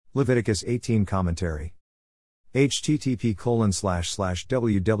Leviticus 18 Commentary.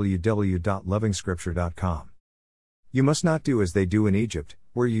 http://www.lovingscripture.com. You must not do as they do in Egypt,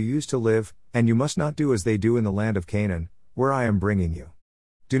 where you used to live, and you must not do as they do in the land of Canaan, where I am bringing you.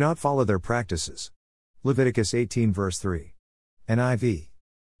 Do not follow their practices. Leviticus 18 verse 3. NIV.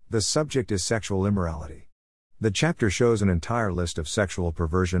 The subject is sexual immorality. The chapter shows an entire list of sexual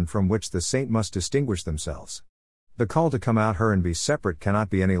perversion from which the saint must distinguish themselves. The call to come out her and be separate cannot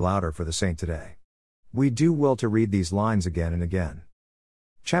be any louder for the saint today. We do well to read these lines again and again.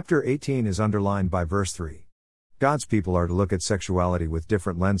 Chapter 18 is underlined by verse 3. God's people are to look at sexuality with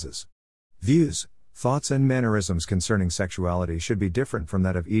different lenses. Views, thoughts and mannerisms concerning sexuality should be different from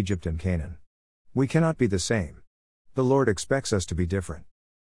that of Egypt and Canaan. We cannot be the same. The Lord expects us to be different.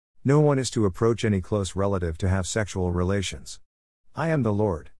 No one is to approach any close relative to have sexual relations. I am the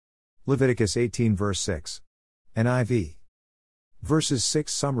Lord. Leviticus 18 verse 6. NIV. Verses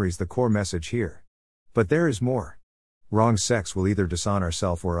 6 summaries the core message here. But there is more. Wrong sex will either dishonor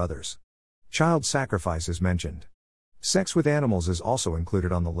self or others. Child sacrifice is mentioned. Sex with animals is also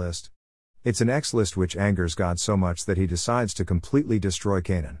included on the list. It's an X list which angers God so much that he decides to completely destroy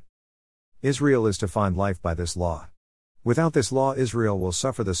Canaan. Israel is to find life by this law. Without this law, Israel will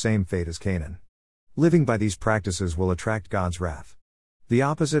suffer the same fate as Canaan. Living by these practices will attract God's wrath. The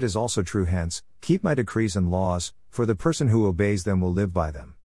opposite is also true, hence, keep my decrees and laws, for the person who obeys them will live by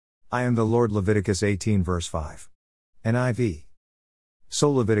them. I am the Lord. Leviticus 18 verse 5. NIV. So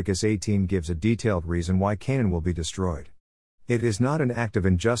Leviticus 18 gives a detailed reason why Canaan will be destroyed. It is not an act of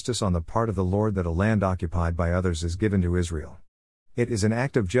injustice on the part of the Lord that a land occupied by others is given to Israel. It is an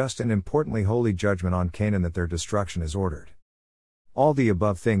act of just and importantly holy judgment on Canaan that their destruction is ordered. All the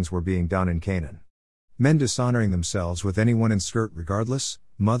above things were being done in Canaan. Men dishonoring themselves with anyone in skirt regardless,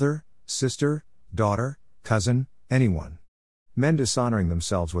 mother, sister, daughter, cousin, anyone. Men dishonoring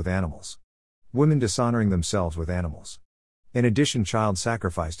themselves with animals. Women dishonoring themselves with animals. In addition, child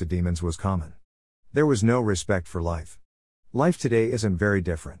sacrifice to demons was common. There was no respect for life. Life today isn't very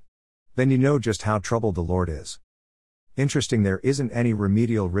different. Then you know just how troubled the Lord is. Interesting, there isn't any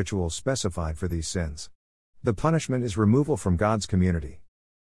remedial ritual specified for these sins. The punishment is removal from God's community.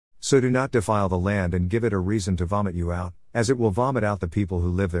 So do not defile the land and give it a reason to vomit you out, as it will vomit out the people who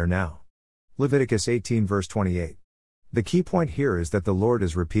live there now. Leviticus 18 verse 28. The key point here is that the Lord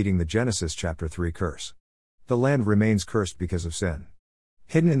is repeating the Genesis chapter 3 curse. The land remains cursed because of sin.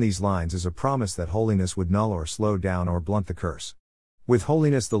 Hidden in these lines is a promise that holiness would null or slow down or blunt the curse. With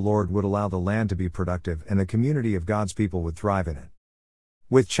holiness, the Lord would allow the land to be productive and the community of God's people would thrive in it.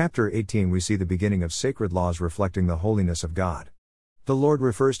 With chapter 18 we see the beginning of sacred laws reflecting the holiness of God. The Lord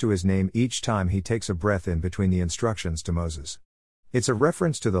refers to his name each time he takes a breath in between the instructions to Moses. It's a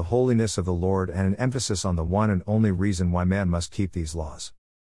reference to the holiness of the Lord and an emphasis on the one and only reason why man must keep these laws.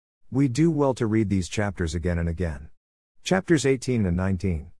 We do well to read these chapters again and again. Chapters 18 and 19.